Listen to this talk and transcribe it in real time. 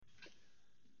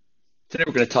Today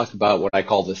we're going to talk about what I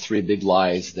call the three big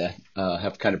lies that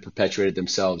have kind of perpetuated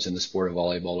themselves in the sport of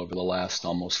volleyball over the last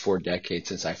almost 4 decades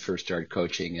since I first started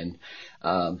coaching. And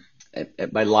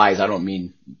by lies, I don't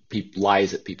mean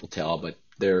lies that people tell, but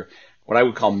they're what I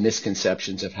would call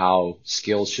misconceptions of how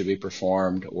skills should be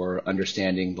performed or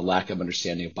understanding the lack of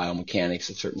understanding of biomechanics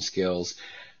of certain skills.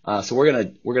 So we're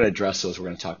gonna address those. We're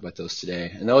going to talk about those today,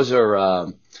 and those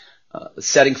are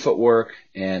setting footwork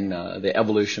and the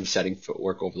evolution of setting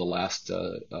footwork over the last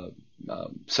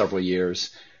several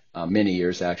years, many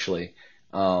years actually.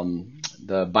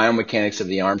 The biomechanics of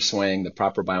the arm swing, the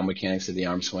proper biomechanics of the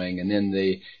arm swing, and then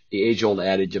the age-old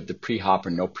adage of the pre-hop or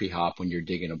no pre-hop when you're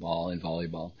digging a ball in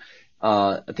volleyball.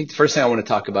 I think the first thing I want to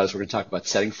talk about is we're going to talk about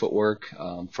setting footwork.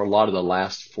 For a lot of the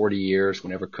last 40 years,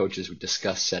 whenever coaches would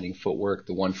discuss setting footwork,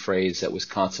 the one phrase that was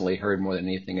constantly heard more than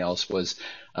anything else was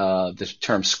the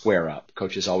term square up.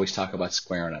 Coaches always talk about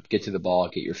squaring up. Get to the ball,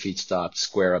 get your feet stopped,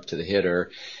 square up to the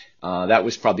hitter. That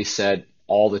was probably said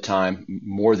all the time,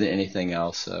 more than anything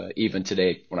else. Even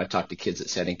today, when I talk to kids at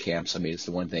setting camps, I mean, it's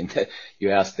the one thing that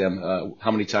you ask them,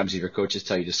 how many times have your coaches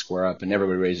tell you to square up? And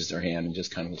everybody raises their hand and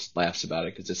just kind of laughs about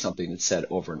it because it's something that's said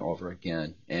over and over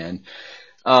again. And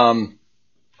I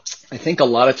think a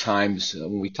lot of times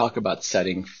when we talk about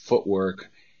setting footwork,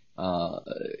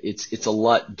 it's a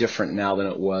lot different now than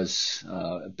it was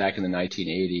back in the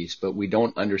 1980s, but we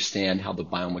don't understand how the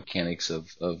biomechanics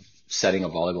of setting a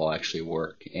volleyball actually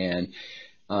work. And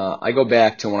I go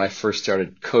back to when I first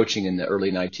started coaching in the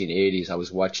early 1980s. I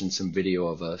was watching some video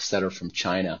of a setter from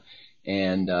China,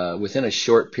 and within a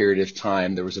short period of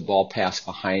time, there was a ball passed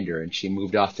behind her, and she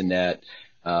moved off the net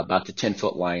about the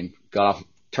 10-foot line,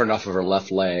 turned off of her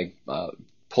left leg,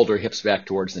 pulled her hips back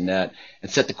towards the net, and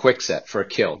set the quick set for a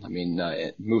kill. I mean,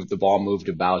 the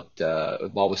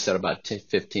ball was set about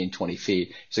 15, 20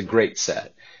 feet. It's a great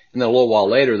set. And then a little while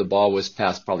later, the ball was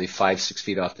passed probably 5, 6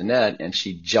 feet off the net, and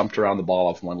she jumped around the ball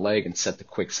off one leg and set the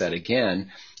quick set again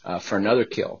for another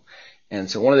kill. And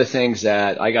so one of the things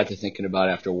that I got to thinking about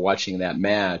after watching that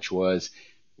match was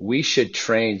we should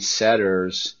train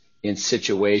setters in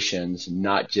situations,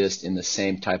 not just in the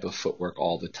same type of footwork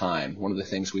all the time. One of the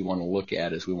things we want to look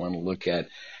at is we want to look at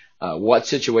what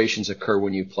situations occur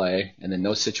when you play, and then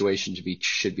those situations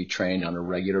should be trained on a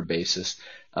regular basis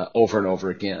over and over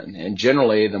again. And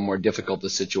generally, the more difficult the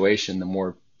situation, the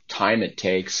more time it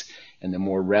takes and the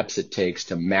more reps it takes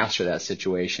to master that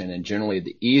situation. And generally,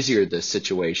 the easier the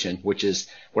situation, which is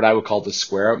what I would call the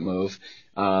square up move,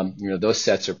 those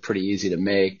sets are pretty easy to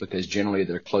make because generally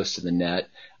they're close to the net.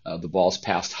 The ball's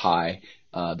passed high.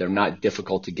 They're not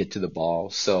difficult to get to the ball.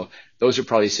 So those are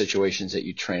probably situations that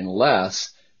you train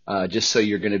less, just so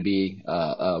you're going to be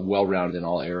well-rounded in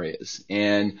all areas.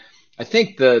 And I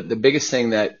think the biggest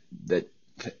thing that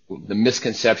the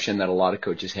misconception that a lot of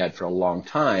coaches had for a long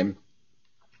time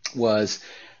was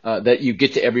that you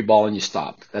get to every ball and you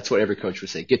stop. That's what every coach would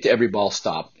say. Get to every ball,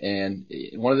 stop. And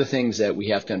one of the things that we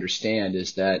have to understand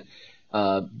is that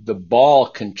the ball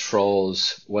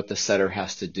controls what the setter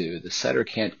has to do. The setter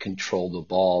can't control the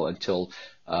ball until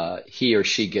he or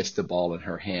she gets the ball in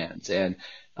her hands. And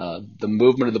the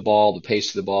movement of the ball, the pace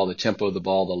of the ball, the tempo of the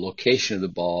ball, the location of the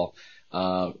ball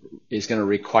is going to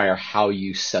require how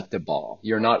you set the ball.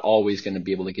 You're not always going to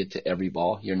be able to get to every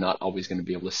ball. You're not always going to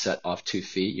be able to set off 2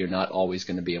 feet. You're not always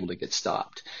going to be able to get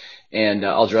stopped. And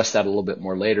I'll address that a little bit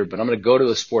more later, but I'm going to go to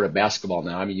the sport of basketball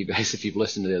now. I mean, you guys, if you've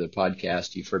listened to the other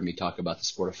podcast, you've heard me talk about the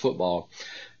sport of football.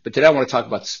 But today I want to talk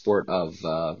about the sport of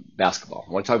basketball.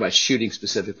 I want to talk about shooting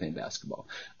specifically in basketball.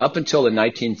 Up until the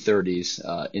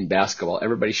 1930s in basketball,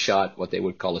 everybody shot what they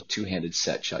would call a two-handed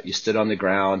set shot. You stood on the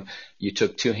ground, you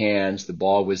took two hands, the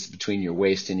ball was between your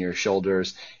waist and your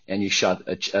shoulders, and you shot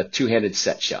a two-handed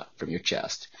set shot from your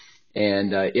chest.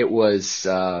 And it was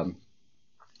the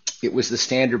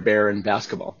standard bearer in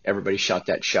basketball. Everybody shot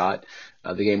that shot.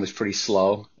 The game was pretty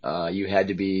slow. You had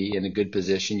to be in a good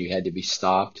position. You had to be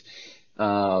stopped.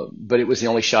 But it was the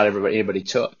only shot anybody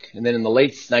took. And then in the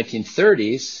late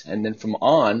 1930s, and then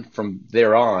from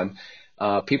there on,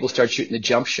 people started shooting the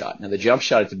jump shot. Now, the jump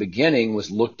shot at the beginning was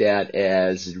looked at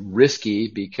as risky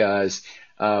because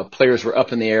players were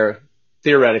up in the air,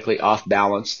 theoretically off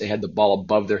balance. They had the ball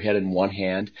above their head in one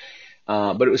hand.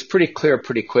 But it was pretty clear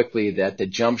pretty quickly that the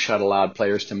jump shot allowed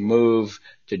players to move,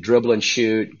 to dribble and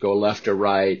shoot, go left or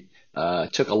right.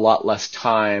 Took a lot less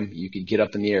time. You could get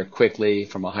up in the air quickly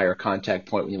from a higher contact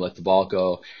point when you let the ball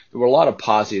go. There were a lot of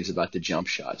positives about the jump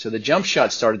shot. So the jump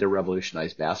shot started to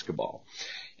revolutionize basketball.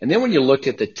 And then when you looked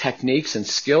at the techniques and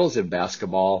skills of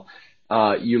basketball,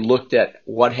 you looked at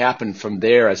what happened from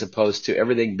there as opposed to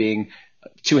everything being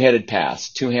two-handed pass,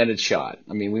 two-handed shot.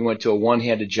 I mean, we went to a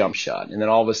one-handed jump shot, and then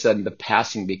all of a sudden the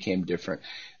passing became different.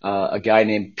 A guy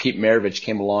named Pete Maravich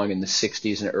came along in the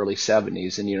 60s and early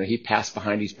 70s, and he passed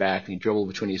behind his back and he dribbled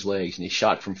between his legs and he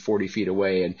shot from 40 feet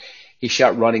away, and he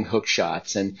shot running hook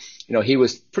shots, and he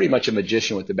was pretty much a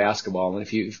magician with the basketball. And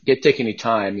if you take any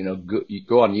time,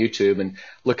 go on YouTube and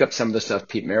look up some of the stuff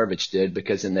Pete Maravich did,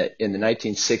 because in the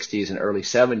 1960s and early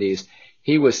 70s,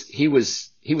 he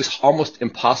was almost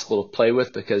impossible to play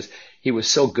with because he was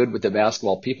so good with the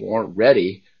basketball. People weren't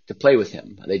ready to play with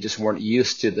him. They just weren't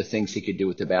used to the things he could do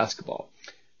with the basketball.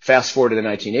 Fast forward to the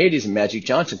 1980s, and Magic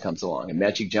Johnson comes along, and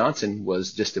Magic Johnson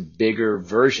was just a bigger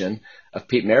version of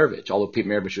Pete Maravich. Although Pete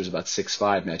Maravich was about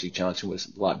 6'5", Magic Johnson was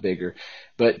a lot bigger.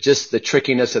 But just the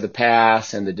trickiness of the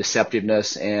pass and the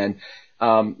deceptiveness, and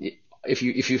if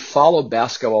you follow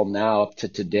basketball now up to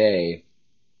today,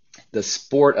 the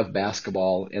sport of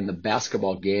basketball and the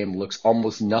basketball game looks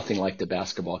almost nothing like the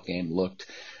basketball game looked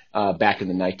back in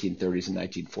the 1930s and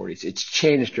 1940s. It's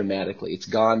changed dramatically. It's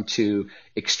gone to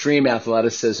extreme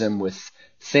athleticism with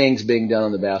things being done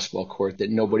on the basketball court that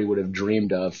nobody would have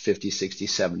dreamed of 50, 60,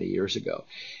 70 years ago.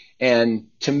 And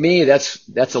to me, that's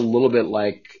a little bit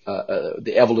like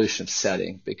the evolution of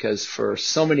setting, because for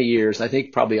so many years, I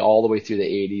think probably all the way through the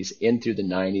 80s, in through the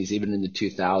 90s, even in the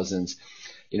 2000s,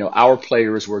 our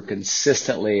players were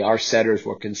consistently, our setters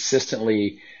were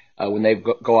consistently, when they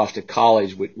go off to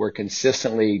college, were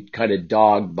consistently kind of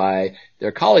dogged by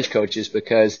their college coaches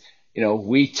because,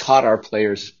 we taught our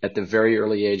players at the very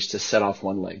early age to set off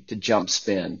one leg, to jump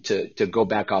spin, to go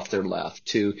back off their left,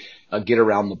 to get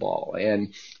around the ball.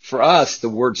 And for us, the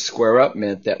word square up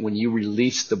meant that when you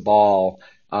release the ball,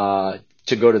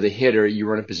 to go to the hitter, you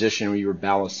were in a position where you were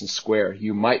balanced and square.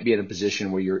 You might be in a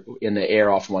position where you're in the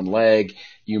air off one leg.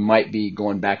 You might be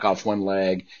going back off one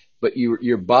leg. But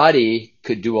your body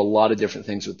could do a lot of different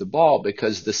things with the ball,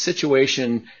 because the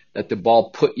situation that the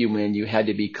ball put you in, you had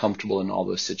to be comfortable in all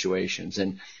those situations.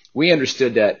 And we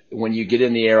understood that when you get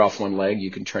in the air off one leg, you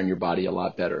can turn your body a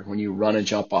lot better. When you run and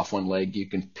jump off one leg, you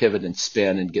can pivot and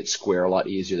spin and get square a lot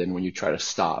easier than when you try to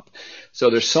stop. So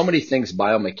there's so many things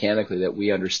biomechanically that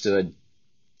we understood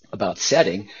about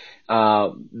setting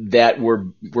that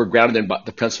were grounded in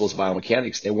the principles of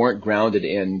biomechanics. They weren't grounded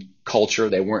in culture.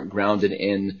 They weren't grounded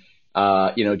in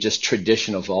just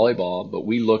traditional volleyball, but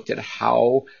we looked at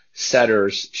how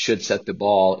setters should set the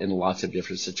ball in lots of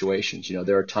different situations.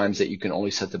 There are times that you can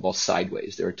only set the ball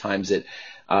sideways. There are times that,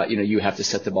 you have to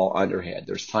set the ball underhand.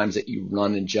 There's times that you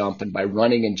run and jump, and by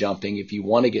running and jumping, if you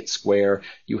want to get square,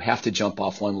 you have to jump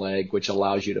off one leg, which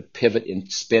allows you to pivot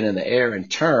and spin in the air and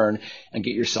turn and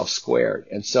get yourself squared.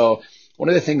 And so one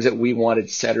of the things that we wanted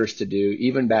setters to do,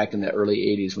 even back in the early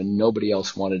 80s when nobody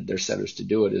else wanted their setters to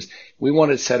do it, is we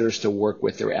wanted setters to work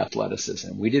with their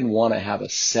athleticism. We didn't want to have a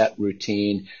set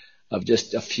routine of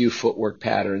just a few footwork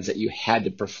patterns that you had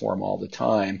to perform all the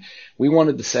time. We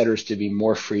wanted the setters to be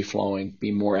more free-flowing,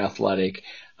 be more athletic,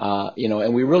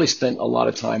 and we really spent a lot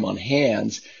of time on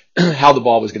hands, how the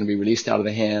ball was going to be released out of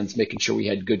the hands, making sure we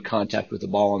had good contact with the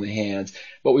ball on the hands.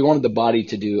 But we wanted the body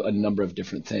to do a number of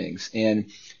different things.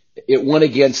 And it went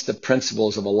against the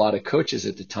principles of a lot of coaches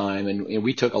at the time, and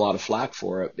we took a lot of flack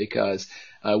for it because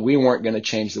we weren't going to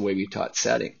change the way we taught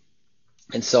setting.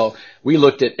 And so we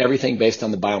looked at everything based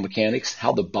on the biomechanics,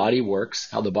 how the body works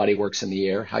in the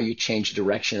air, how you change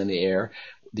direction in the air,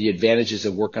 the advantages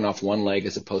of working off one leg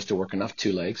as opposed to working off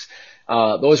two legs.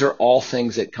 Those are all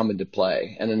things that come into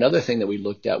play. And another thing that we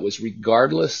looked at was,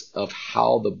 regardless of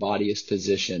how the body is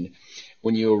positioned,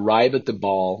 when you arrive at the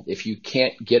ball, if you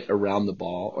can't get around the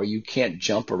ball or you can't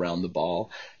jump around the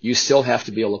ball, you still have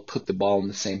to be able to put the ball in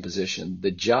the same position. The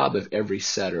job of every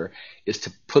setter is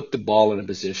to put the ball in a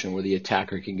position where the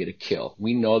attacker can get a kill.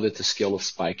 We know that the skill of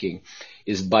spiking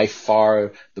is by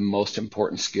far the most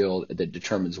important skill that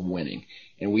determines winning.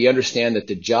 And we understand that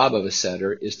the job of a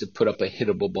setter is to put up a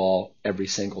hittable ball every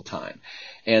single time.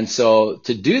 And so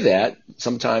to do that,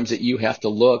 sometimes that you have to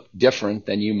look different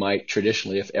than you might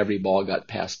traditionally if every ball got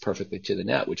passed perfectly to the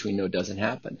net, which we know doesn't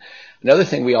happen. Another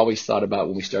thing we always thought about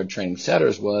when we started training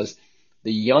setters was,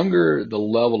 the younger the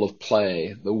level of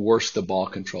play, the worse the ball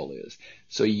control is.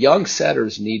 So young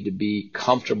setters need to be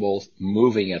comfortable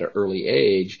moving at an early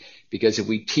age, because if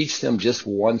we teach them just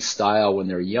one style when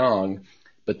they're young,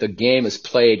 but the game is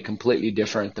played completely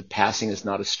different, the passing is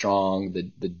not as strong,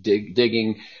 the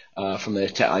digging from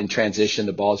the in transition,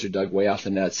 the balls are dug way off the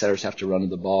net, setters have to run to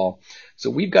the ball. So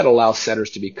we've got to allow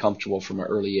setters to be comfortable from an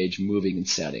early age moving and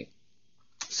setting.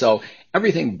 So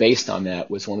everything based on that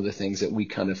was one of the things that we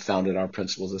kind of founded our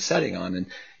principles of setting on. And,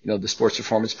 the sports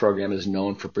performance program is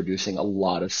known for producing a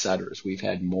lot of setters. We've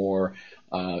had more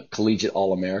collegiate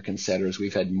All-American setters.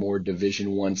 We've had more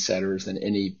Division I setters than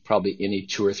probably any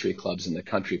 2 or 3 clubs in the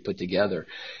country put together.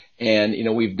 And,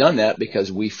 we've done that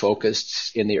because we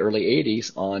focused in the early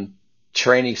 80s on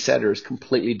training setters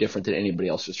completely different than anybody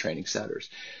else was training setters.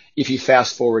 If you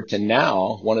fast forward to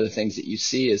now, one of the things that you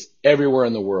see is everywhere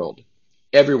in the world,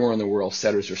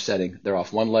 setters are setting. They're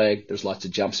off one leg. There's lots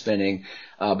of jump spinning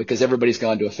because everybody's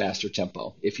gone to a faster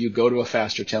tempo. If you go to a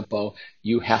faster tempo,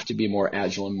 you have to be more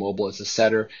agile and mobile as a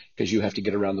setter because you have to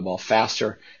get around the ball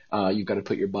faster. You've got to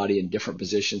put your body in different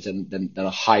positions than a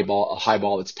high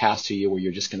ball that's passed to you where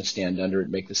you're just going to stand under it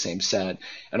and make the same set.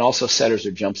 And also setters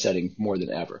are jump setting more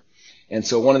than ever. And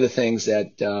so one of the things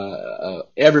that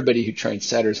everybody who trains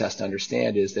setters has to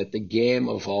understand is that the game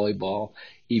of volleyball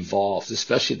evolves,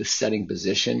 especially the setting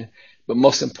position, but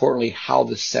most importantly, how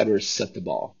the setters set the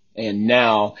ball. And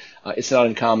now it's not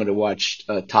uncommon to watch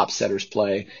top setters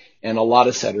play, and a lot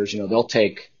of setters, they'll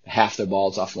take half their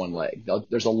balls off one leg.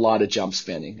 There's a lot of jump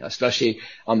spinning, especially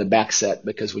on the back set,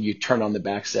 because when you turn on the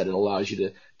back set, it allows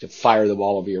you to fire the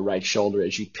ball over your right shoulder.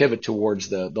 As you pivot towards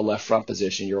the left front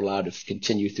position, you're allowed to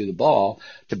continue through the ball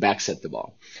to back set the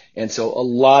ball. And so a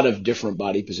lot of different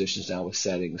body positions now with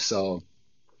settings. So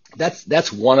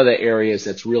that's one of the areas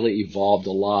that's really evolved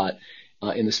a lot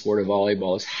in the sport of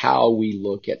volleyball is how we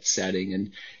look at setting.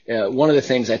 And one of the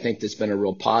things I think that's been a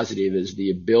real positive is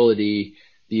the ability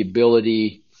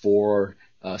for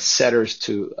setters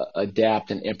to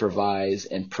adapt and improvise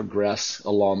and progress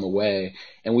along the way.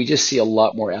 And we just see a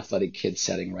lot more athletic kids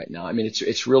setting right now. I mean,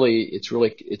 it's really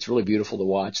beautiful to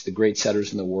watch the great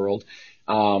setters in the world.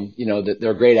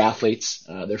 They're great athletes,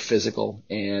 they're physical,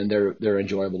 and they're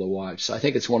enjoyable to watch. So I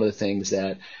think it's one of the things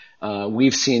that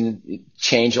we've seen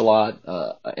change a lot.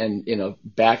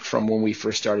 Back from when we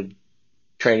first started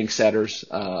training setters,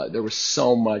 there was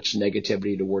so much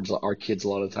negativity towards our kids a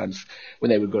lot of times when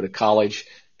they would go to college,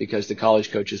 because the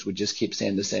college coaches would just keep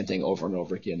saying the same thing over and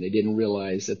over again. They didn't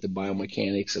realize that the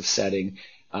biomechanics of setting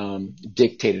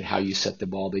dictated how you set the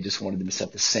ball. They just wanted them to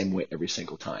set the same way every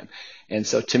single time. And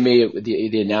so to me,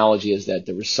 the analogy is that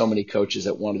there were so many coaches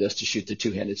that wanted us to shoot the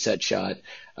two-handed set shot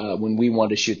when we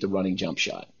wanted to shoot the running jump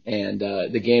shot. And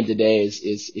the game today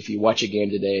is if you watch a game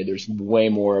today, there's way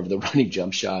more of the running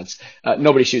jump shots.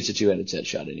 Nobody shoots a two-handed set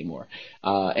shot anymore.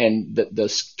 And the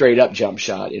straight-up jump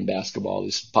shot in basketball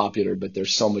is popular, but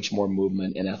there's so much more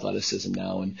movement and athleticism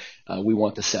now, and we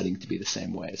want the setting to be the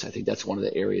same way. So I think that's one of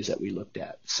the areas that we looked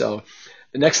at. So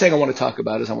the next thing I want to talk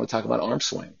about is I want to talk about arm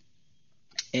swing.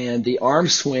 And the arm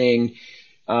swing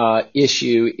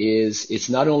issue it's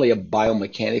not only a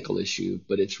biomechanical issue,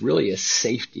 but it's really a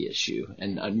safety issue.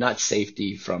 And not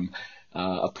safety from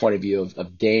a point of view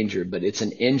of danger, but it's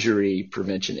an injury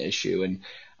prevention issue. And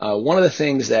one of the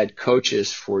things that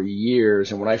coaches for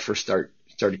years, and when I first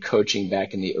started coaching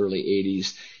back in the early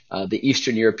 80s, the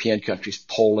Eastern European countries,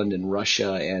 Poland and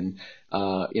Russia, and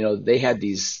they had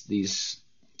these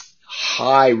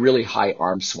really high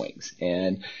arm swings,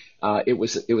 and it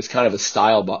was kind of a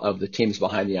style of the teams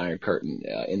behind the Iron Curtain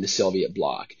in the Soviet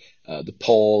bloc. The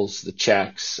Poles, the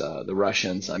Czechs, the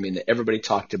Russians. I mean, everybody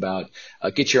talked about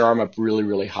get your arm up really,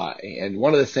 really high. And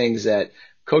one of the things that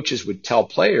coaches would tell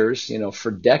players,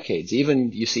 for decades, I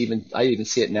even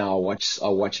see it now. I'll watch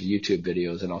YouTube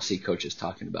videos and I'll see coaches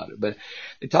talking about it. But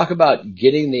they talk about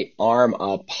getting the arm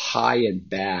up high and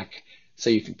back so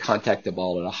you can contact the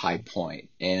ball at a high point.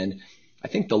 And I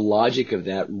think the logic of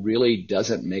that really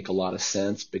doesn't make a lot of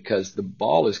sense, because the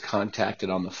ball is contacted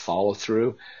on the follow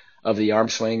through of the arm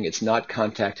swing. It's not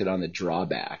contacted on the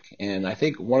drawback. And I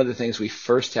think one of the things we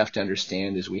first have to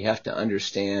understand is we have to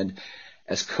understand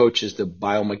as coaches the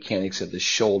biomechanics of the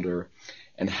shoulder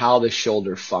and how the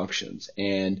shoulder functions.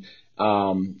 And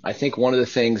I think one of the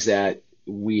things that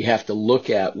we have to look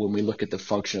at when we look at the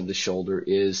function of the shoulder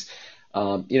is,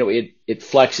 it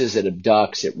flexes, it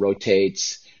abducts, it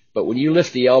rotates. But when you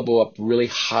lift the elbow up really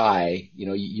high,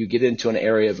 you get into an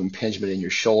area of impingement in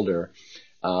your shoulder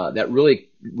that really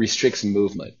restricts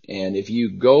movement. And if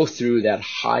you go through that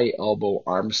high elbow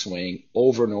arm swing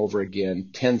over and over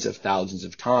again, tens of thousands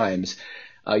of times,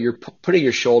 you're putting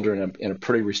your shoulder in a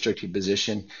pretty restricted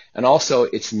position. And also,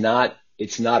 it's not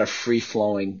a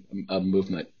free-flowing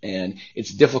movement, and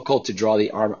it's difficult to draw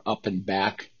the arm up and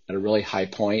back at a really high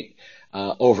point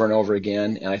over and over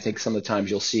again. And I think some of the times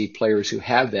you'll see players who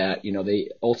have that, they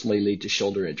ultimately lead to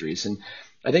shoulder injuries. And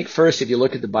I think first, if you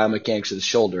look at the biomechanics of the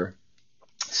shoulder,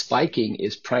 spiking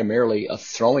is primarily a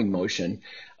throwing motion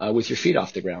with your feet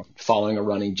off the ground, following a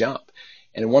running jump.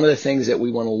 And one of the things that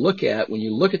we want to look at when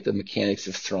you look at the mechanics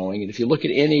of throwing, and if you look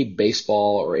at any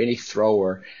baseball or any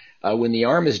thrower, when the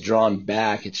arm is drawn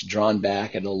back, it's drawn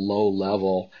back at a low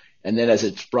level. And then as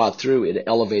it's brought through, it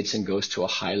elevates and goes to a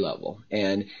high level.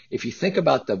 And if you think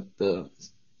about the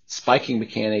spiking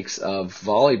mechanics of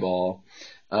volleyball,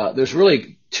 there's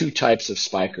really two types of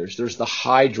spikers. There's the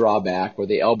high drawback where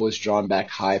the elbow is drawn back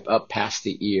high up past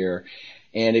the ear.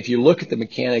 And if you look at the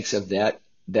mechanics of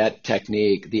that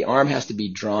technique, the arm has to be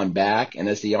drawn back. And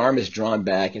as the arm is drawn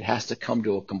back, it has to come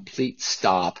to a complete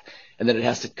stop. And then it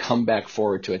has to come back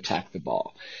forward to attack the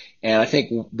ball. And I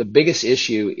think the biggest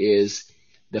issue is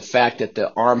the fact that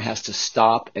the arm has to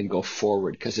stop and go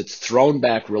forward because it's thrown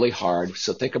back really hard.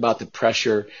 So think about the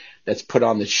pressure that's put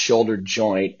on the shoulder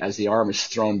joint as the arm is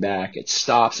thrown back. It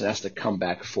stops and has to come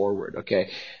back forward.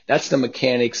 Okay, that's the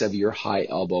mechanics of your high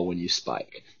elbow when you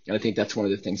spike. And I think that's one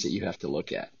of the things that you have to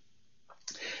look at.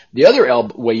 The other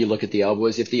way you look at the elbow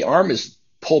is if the arm is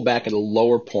pulled back at a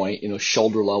lower point,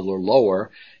 shoulder level or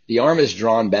lower, the arm is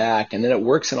drawn back and then it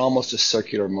works in almost a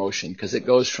circular motion because it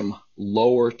goes from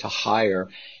lower to higher.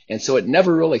 And so it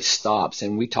never really stops.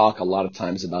 And we talk a lot of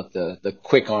times about the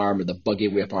quick arm or the buggy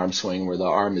whip arm swing where the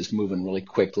arm is moving really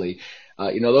quickly.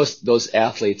 Those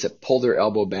athletes that pull their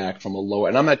elbow back from a lower,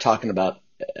 and I'm not talking about,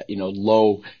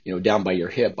 low, down by your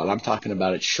hip, but I'm talking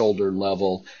about at shoulder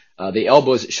level. The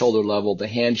elbow is at shoulder level. The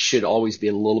hand should always be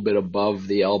a little bit above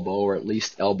the elbow or at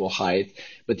least elbow height.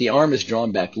 But the arm is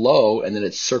drawn back low and then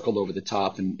it's circled over the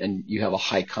top and you have a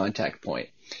high contact point.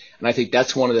 And I think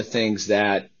that's one of the things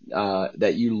that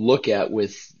you look at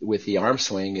with the arm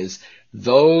swing is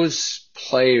those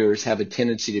players have a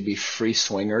tendency to be free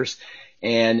swingers.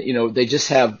 And, they just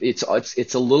have, it's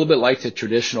a little bit like the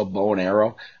traditional bow and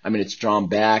arrow. I mean, it's drawn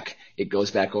back, it goes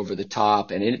back over the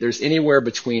top, and there's anywhere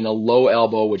between a low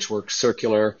elbow, which works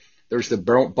circular. There's the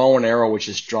bow and arrow, which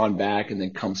is drawn back and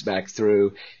then comes back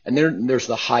through. And there's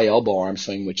the high elbow arm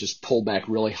swing, which is pulled back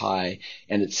really high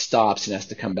and it stops and has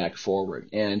to come back forward.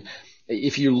 And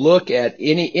if you look at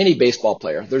any baseball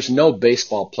player, there's no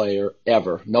baseball player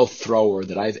ever, no thrower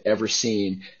that I've ever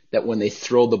seen that when they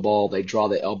throw the ball, they draw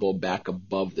the elbow back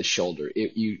above the shoulder.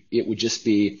 It would just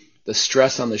be, the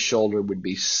stress on the shoulder would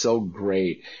be so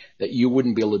great that you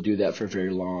wouldn't be able to do that for very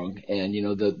long. And,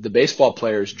 the baseball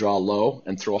players draw low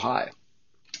and throw high.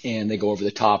 And they go over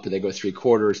the top or they go three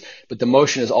quarters, but the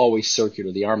motion is always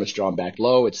circular. The arm is drawn back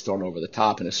low, it's thrown over the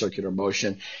top in a circular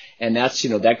motion. And that's,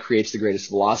 that creates the greatest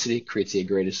velocity, creates the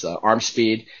greatest arm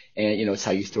speed. And, it's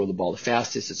how you throw the ball the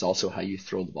fastest. It's also how you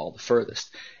throw the ball the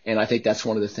furthest. And I think that's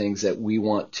one of the things that we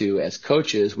want to, as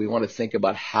coaches, we want to think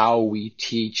about how we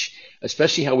teach,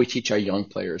 especially how we teach our young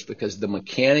players, because the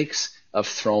mechanics of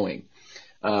throwing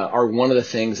are one of the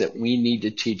things that we need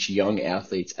to teach young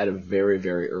athletes at a very,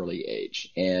 very early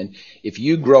age. And if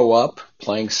you grow up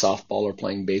playing softball or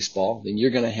playing baseball, then you're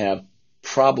going to have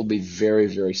probably very,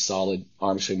 very solid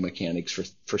arm swing mechanics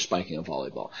for spiking a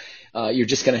volleyball. You're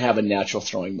just going to have a natural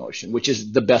throwing motion, which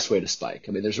is the best way to spike.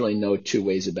 I mean, there's really no two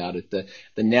ways about it.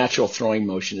 The natural throwing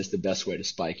motion is the best way to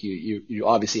spike. You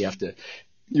obviously have to,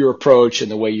 your approach and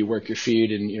the way you work your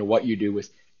feet and, what you do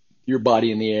with your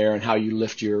body in the air and how you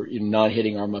lift your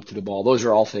non-hitting arm up to the ball. Those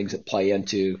are all things that play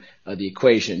into the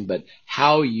equation. But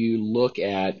how you look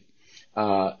at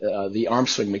the arm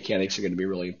swing mechanics are going to be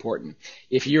really important.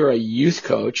 If you're a youth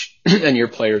coach and your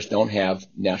players don't have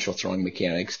natural throwing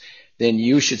mechanics, then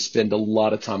you should spend a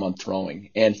lot of time on throwing.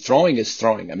 And throwing is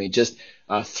throwing. I mean, just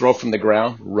throw from the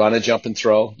ground, run a jump and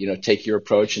throw, take your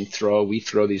approach and throw. We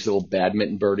throw these little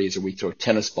badminton birdies or we throw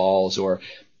tennis balls or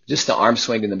just the arm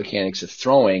swing and the mechanics of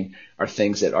throwing are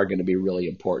things that are going to be really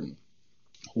important.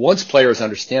 Once players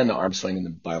understand the arm swing and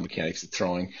the biomechanics of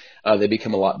throwing, they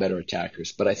become a lot better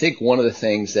attackers. But I think one of the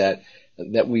things that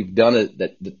we've done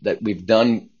that we've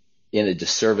done in a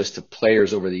disservice to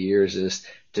players over the years is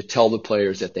to tell the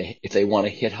players that if they want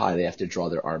to hit high, they have to draw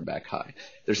their arm back high.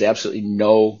 There's absolutely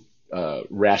no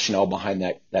rationale behind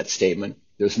that statement.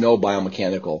 There's no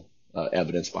biomechanical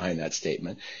evidence behind that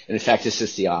statement. And in fact, it's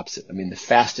just the opposite. I mean, the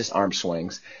fastest arm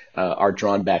swings are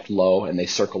drawn back low and they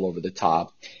circle over the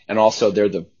top. And also they're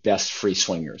the best free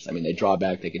swingers. I mean, they draw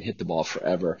back, they can hit the ball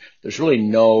forever. There's really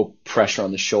no pressure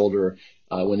on the shoulder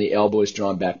when the elbow is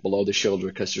drawn back below the shoulder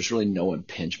because there's really no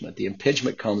impingement. The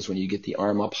impingement comes when you get the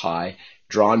arm up high,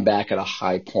 drawn back at a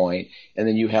high point, and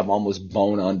then you have almost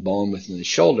bone on bone within the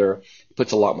shoulder. It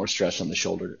puts a lot more stress on the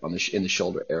shoulder, in the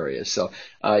shoulder area. So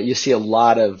you see a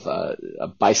lot of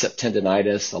bicep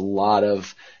tendonitis, a lot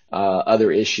of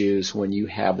other issues when you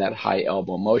have that high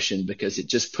elbow motion because it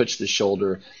just puts the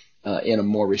shoulder in a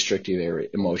more restrictive area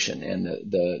motion, and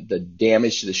the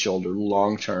damage to the shoulder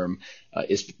long term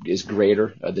is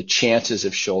greater. The chances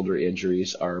of shoulder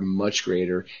injuries are much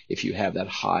greater if you have that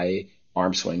high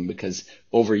arm swing, because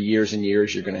over years and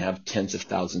years you're going to have tens of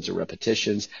thousands of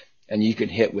repetitions, and you can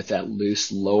hit with that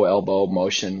loose low elbow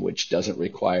motion, which doesn't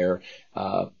require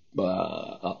a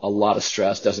lot of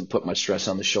stress, doesn't put much stress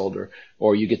on the shoulder,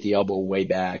 or you get the elbow way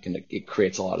back and it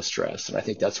creates a lot of stress. And I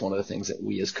think that's one of the things that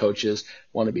we as coaches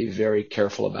want to be very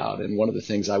careful about. And one of the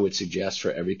things I would suggest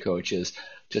for every coach is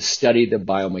to study the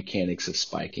biomechanics of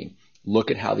spiking.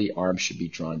 Look at how the arm should be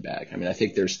drawn back. I mean, I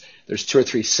think there's 2 or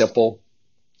 3 simple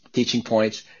teaching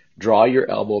points. Draw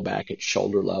your elbow back at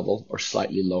shoulder level or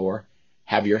slightly lower.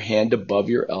 Have your hand above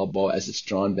your elbow as it's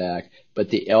drawn back, but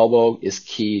the elbow is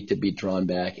key to be drawn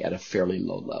back at a fairly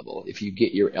low level. If you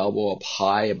get your elbow up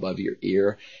high above your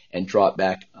ear and draw it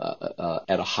back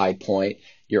at a high point,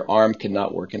 your arm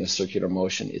cannot work in a circular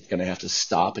motion. It's going to have to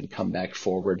stop and come back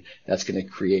forward. That's going to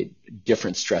create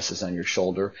different stresses on your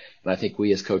shoulder. And I think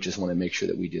we as coaches want to make sure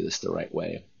that we do this the right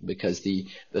way, because the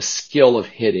skill of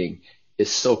hitting is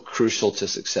so crucial to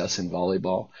success in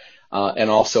volleyball. And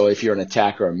also, if you're an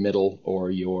attacker, a middle,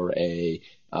 or you're a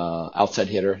outside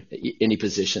hitter, any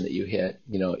position that you hit,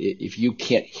 if you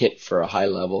can't hit for a high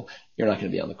level, you're not going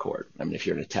to be on the court. I mean, if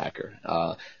you're an attacker.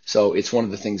 So it's one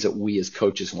of the things that we as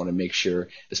coaches want to make sure,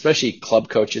 especially club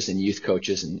coaches and youth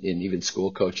coaches and even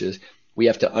school coaches, we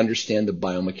have to understand the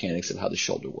biomechanics of how the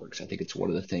shoulder works. I think it's one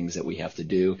of the things that we have to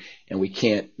do, and we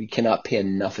cannot pay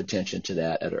enough attention to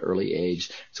that at an early age.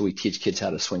 So we teach kids how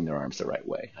to swing their arms the right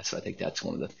way. So I think that's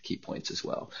one of the key points as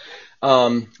well.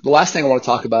 The last thing I want to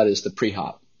talk about is the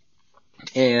pre-hop.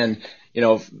 And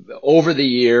over the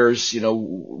years,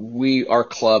 our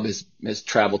club has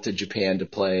traveled to Japan to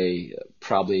play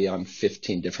probably on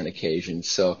 15 different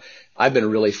occasions. So I've been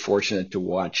really fortunate to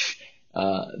watch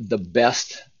the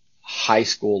best high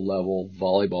school level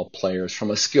volleyball players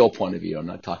from a skill point of view. I'm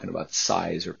not talking about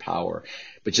size or power,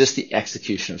 but just the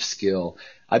execution of skill.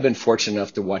 I've been fortunate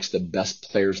enough to watch the best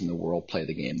players in the world play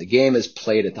the game. The game is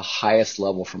played at the highest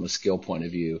level from a skill point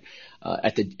of view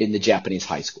in the Japanese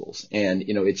high schools. And,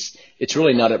 it's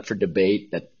really not up for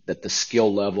debate that the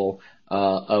skill level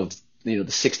of the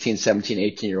 16, 17,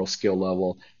 18-year-old skill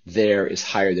level there is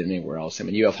higher than anywhere else. I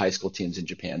mean, you have high school teams in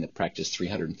Japan that practice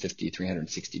 350,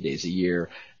 360 days a year.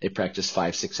 They practice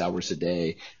 5-6 hours a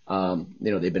day.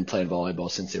 They've been playing volleyball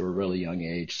since they were a really young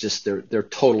age. Just their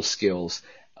total skill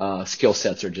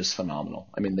sets are just phenomenal.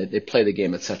 I mean, they play the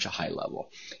game at such a high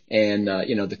level. And,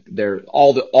 they're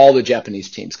all the Japanese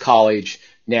teams, college,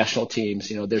 national teams,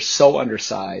 they're so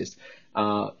undersized.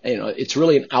 It's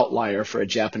really an outlier for a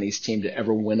Japanese team to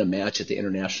ever win a match at the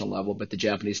international level, but the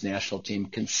Japanese national team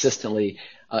consistently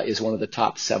is one of the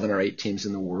top 7 or 8 teams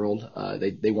in the world.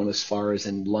 They won as far as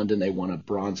in London. They won a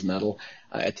bronze medal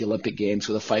at the Olympic Games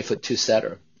with a 5'2"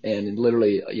 setter, and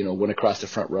literally, went across the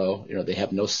front row. They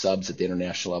have no subs at the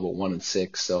international level, 1 and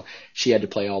 6, so she had to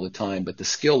play all the time. But the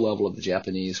skill level of the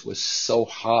Japanese was so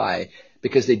high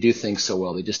because they do things so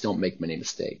well. They just don't make many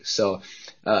mistakes. So,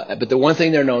 but the one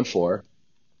thing they're known for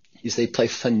is they play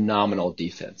phenomenal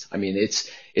defense. I mean,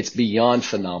 it's beyond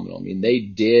phenomenal. I mean, they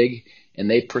dig and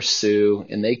they pursue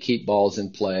and they keep balls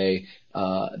in play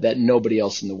that nobody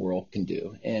else in the world can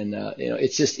do. And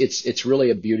it's really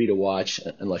a beauty to watch,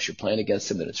 unless you're playing against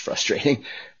them, and it's frustrating.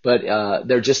 But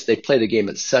they play the game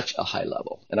at such a high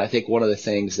level. And I think one of the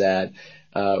things that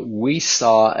we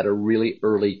saw at a really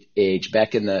early age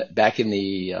back in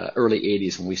the early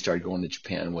 80s when we started going to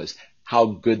Japan was how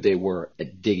good they were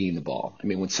at digging the ball. I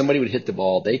mean, when somebody would hit the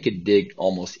ball, they could dig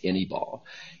almost any ball.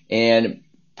 And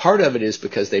part of it is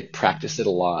because they practiced it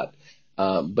a lot.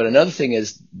 But another thing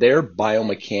is their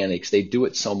biomechanics. They do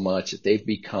it so much that they've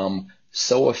become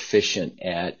so efficient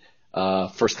at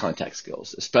first contact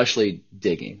skills, especially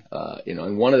digging.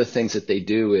 And one of the things that they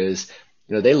do is,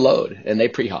 they load and they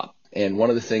pre-hop. And one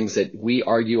of the things that we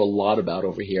argue a lot about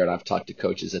over here, and I've talked to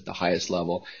coaches at the highest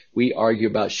level, we argue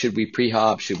about should we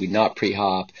pre-hop, should we not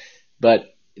pre-hop,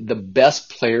 but the best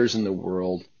players in the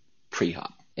world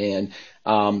pre-hop. And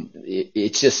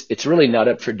it's really not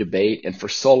up for debate. And for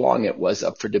so long it was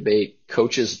up for debate.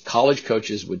 College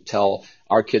coaches would tell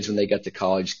our kids when they got to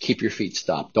college, keep your feet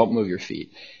stopped, don't move your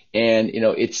feet. And,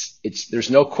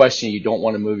 there's no question you don't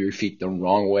want to move your feet the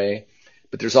wrong way,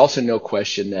 but there's also no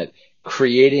question that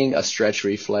creating a stretch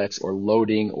reflex or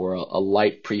loading or a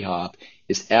light pre-hop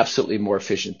is absolutely more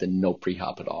efficient than no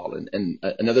pre-hop at all. And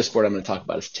another sport I'm going to talk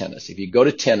about is tennis. If you go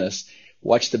to tennis,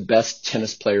 watch the best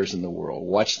tennis players in the world.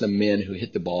 Watch the men who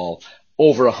hit the ball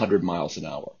over 100 miles an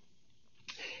hour.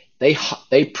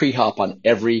 They pre-hop on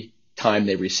every time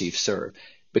they receive serve.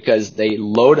 because they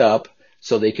load up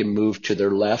so they can move to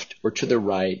their left or to their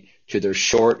right, to their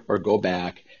short or go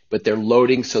back, but they're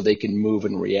loading so they can move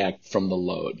and react from the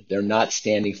load. They're not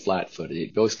standing flat-footed.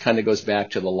 It kind of goes back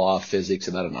to the law of physics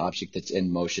about an object that's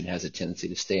in motion has a tendency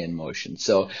to stay in motion.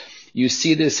 So you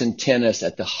see this in tennis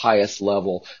at the highest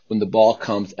level when the ball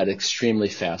comes at extremely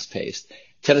fast pace.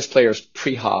 Tennis players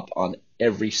pre-hop on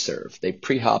every serve. They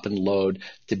pre-hop and load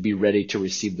to be ready to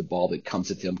receive the ball that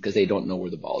comes at them because they don't know where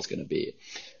the ball is going to be.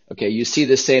 Okay, you see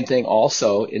the same thing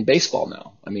also in baseball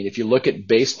now. I mean, if you look at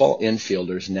baseball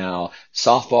infielders now,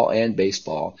 softball and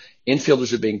baseball,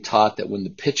 infielders are being taught that when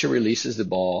the pitcher releases the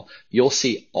ball, you'll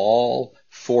see all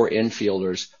four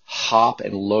infielders hop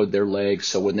and load their legs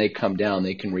so when they come down,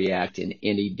 they can react in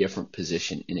any different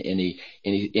position, in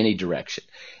any direction.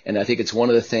 And I think it's one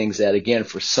of the things that, again,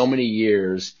 for so many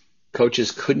years,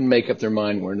 coaches couldn't make up their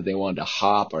mind whether they wanted to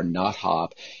hop or not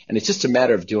hop. And it's just a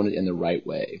matter of doing it in the right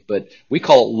way. But we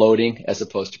call it loading as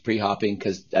opposed to pre-hopping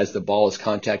because as the ball is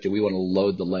contacted, we want to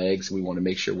load the legs. We want to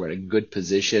make sure we're in a good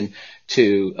position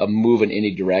to move in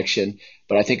any direction.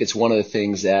 But I think it's one of the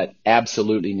things that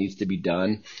absolutely needs to be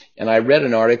done. And I read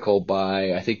an article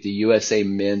by, I think, the USA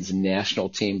men's national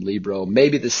team libero,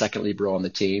 maybe the second libero on the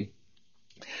team.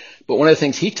 But one of the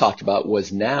things he talked about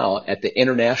was now at the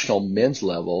international men's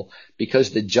level, because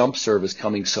the jump serve is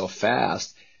coming so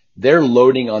fast, they're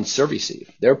loading on serve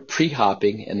receive. They're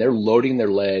pre-hopping and they're loading their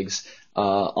legs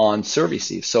on serve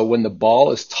receive. So when the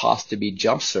ball is tossed to be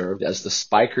jump served, as the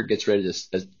spiker gets ready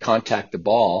to contact the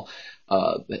ball,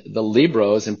 the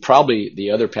liberos and probably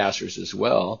the other passers as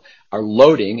well are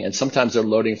loading, and sometimes they're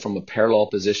loading from a parallel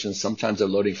position, sometimes they're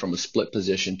loading from a split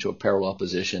position to a parallel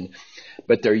position,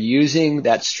 but they're using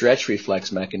that stretch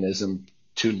reflex mechanism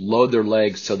to load their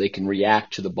legs so they can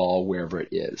react to the ball wherever it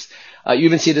is. You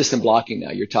even see this in blocking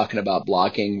now. You're talking about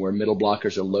blocking where middle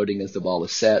blockers are loading as the ball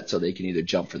is set, so they can either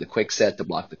jump for the quick set to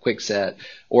block the quick set,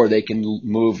 or they can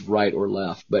move right or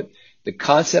left. But the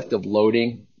concept of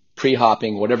loading,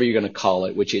 pre-hopping, whatever you're going to call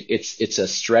it, which it's a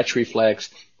stretch reflex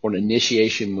or an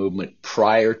initiation movement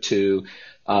prior to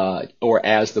or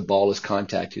as the ball is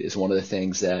contacted, is one of the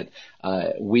things that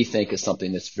we think is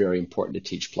something that's very important to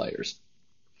teach players.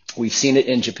 We've seen it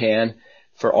in Japan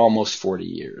for almost 40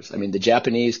 years. I mean, the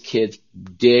Japanese kids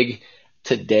dig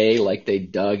today like they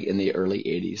dug in the early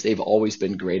 80s. They've always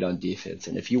been great on defense.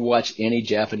 And if you watch any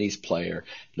Japanese player,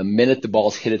 the minute the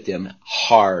ball's hit at them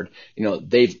hard,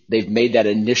 they've made that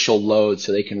initial load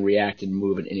so they can react and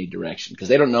move in any direction. Because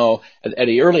they don't know, at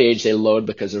an early age, they load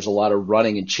because there's a lot of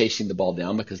running and chasing the ball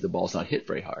down because the ball's not hit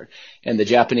very hard. And the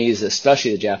Japanese,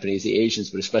 especially the Japanese, the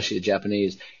Asians, but especially the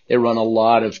Japanese, they run a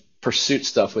lot of pursuit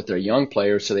stuff with their young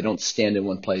players so they don't stand in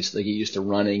one place. They get used to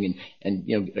running and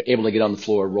able to get on the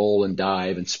floor, roll and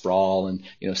dive and sprawl and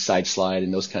side slide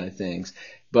and those kind of things.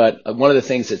 But one of the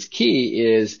things that's key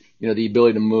is the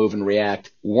ability to move and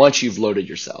react once you've loaded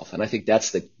yourself. And I think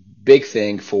that's the big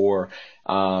thing for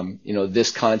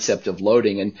this concept of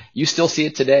loading. And you still see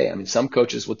it today. I mean, some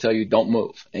coaches will tell you don't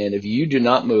move. And if you do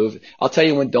not move, I'll tell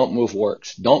you when don't move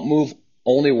works. Don't move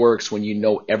only works when you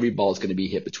know every ball is going to be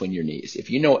hit between your knees.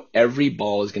 If you know every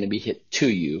ball is going to be hit to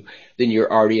you, then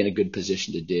you're already in a good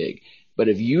position to dig. But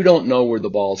if you don't know where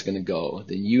the ball is going to go,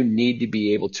 then you need to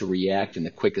be able to react in the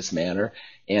quickest manner.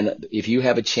 And if you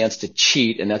have a chance to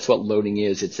cheat, and that's what loading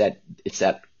is, it's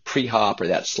that pre-hop or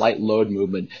that slight load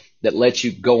movement that lets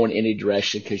you go in any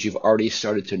direction because you've already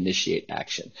started to initiate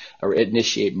action or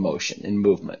initiate motion and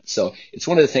movement. So it's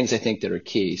one of the things I think that are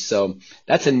key. So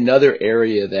that's another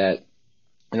area that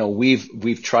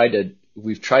we've tried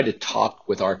to talk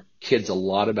with our kids a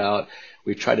lot about.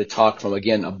 We've tried to talk from,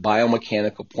 again, a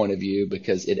biomechanical point of view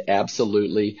because it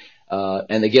absolutely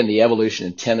and again, the evolution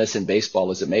in tennis and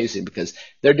baseball is amazing because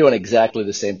they're doing exactly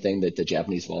the same thing that the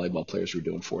Japanese volleyball players were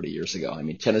doing 40 years ago. I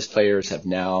mean, tennis players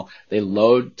they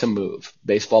load to move.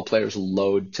 Baseball players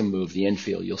load to move the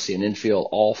infield. You'll see an infield,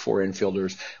 all four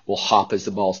infielders will hop as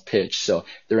the ball's pitched. So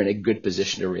they're in a good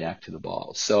position to react to the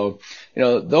ball. So,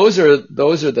 those are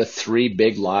the three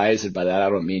big lies. And by that, I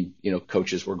don't mean,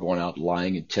 coaches were going out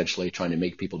lying intentionally trying to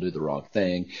make people do the wrong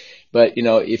thing. But,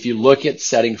 if you look at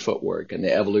setting footwork and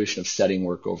the evolution of setting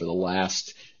work over the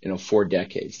last, 4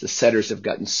 decades, the setters have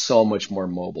gotten so much more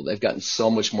mobile. They've gotten so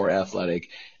much more athletic.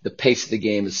 The pace of the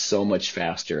game is so much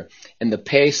faster. And the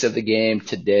pace of the game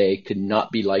today could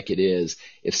not be like it is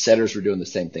if setters were doing the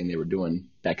same thing they were doing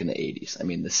back in the 80s. I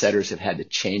mean, the setters have had to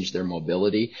change their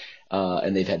mobility,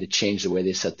 and they've had to change the way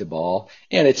they set the ball.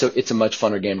 And it's a much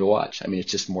funner game to watch. I mean,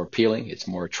 it's just more appealing. It's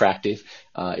more attractive.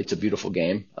 It's a beautiful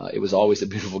game. It was always a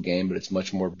beautiful game, but it's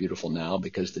much more beautiful now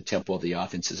because the tempo of the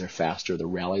offenses are faster. The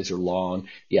rallies are long.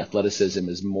 The athleticism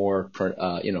is more,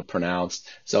 pronounced.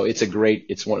 So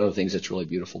it's one of the things that's really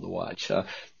beautiful to watch.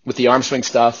 With the arm swing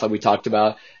stuff we talked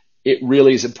about, it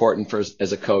really is important for us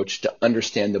as a coach to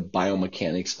understand the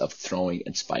biomechanics of throwing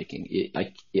and spiking.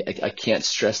 I can't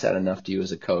stress that enough to you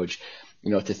as a coach,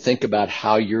 to think about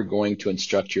how you're going to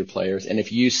instruct your players. And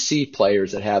if you see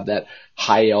players that have that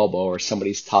high elbow or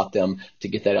somebody's taught them to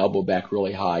get that elbow back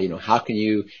really high, how can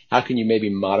you maybe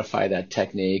modify that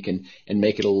technique and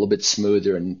make it a little bit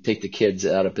smoother and take the kids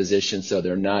out of position so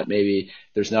there's not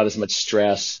as much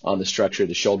stress on the structure of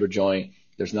the shoulder joint.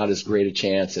 There's not as great a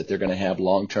chance that they're going to have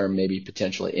long-term, maybe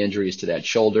potentially injuries to that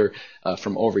shoulder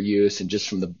from overuse and just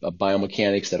from the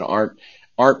biomechanics that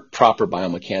aren't proper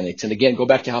biomechanics. And again, go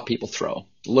back to how people throw.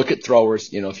 Look at throwers.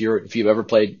 If you've ever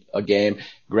played a game,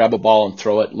 grab a ball and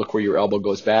throw it. Look where your elbow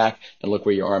goes back and look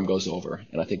where your arm goes over.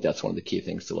 And I think that's one of the key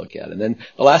things to look at. And then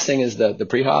the last thing is the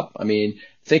pre-hop. I mean,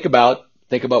 think about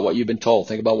what you've been told.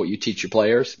 Think about what you teach your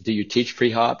players. Do you teach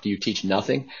pre-hop? Do you teach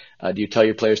nothing? Do you tell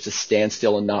your players to stand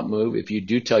still and not move? If you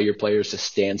do tell your players to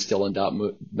stand still and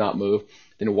not move,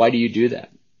 then why do you do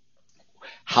that?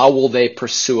 How will they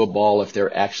pursue a ball if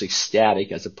they're actually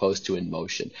static as opposed to in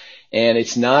motion? And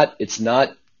it's not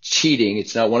cheating.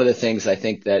 It's not one of the things I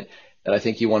think that I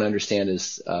think you want to understand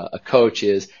as a coach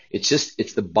is it's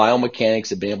the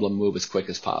biomechanics of being able to move as quick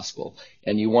as possible.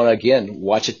 And you want to, again,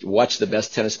 watch the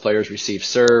best tennis players receive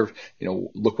serve,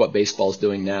 look what baseball is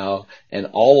doing now. And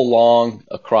all along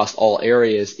across all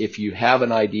areas, if you have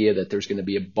an idea that there's going to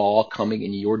be a ball coming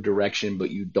in your direction,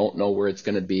 but you don't know where it's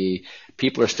going to be,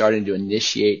 people are starting to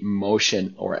initiate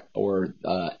motion or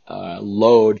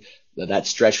load that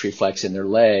stretch reflex in their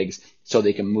legs so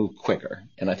they can move quicker.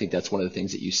 And I think that's one of the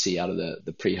things that you see out of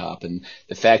the pre-hop. And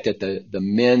the fact that the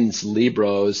men's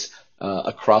Libros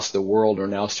across the world are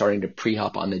now starting to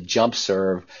pre-hop on the jump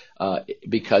serve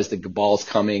because the ball's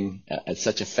coming at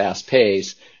such a fast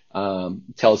pace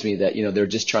tells me that, they're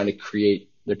just trying to create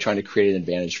an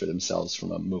advantage for themselves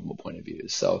from a movement point of view.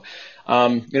 So,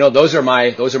 those are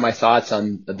my thoughts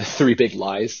on the three big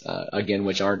lies, again,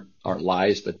 which aren't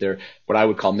lies, but they're what I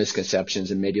would call misconceptions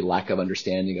and maybe lack of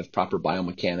understanding of proper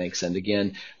biomechanics. And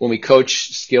again, when we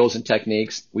coach skills and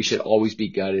techniques, we should always be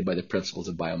guided by the principles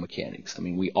of biomechanics. I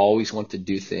mean, we always want to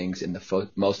do things in the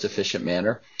most efficient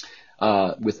manner,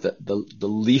 with the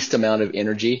least amount of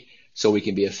energy so we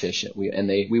can be efficient.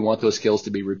 We want those skills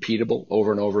to be repeatable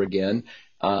over and over again.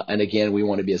 And again, we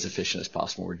want to be as efficient as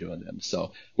possible when we're doing them.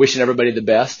 So wishing everybody the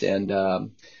best and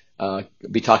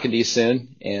be talking to you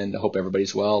soon, and I hope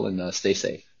everybody's well and stay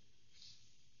safe.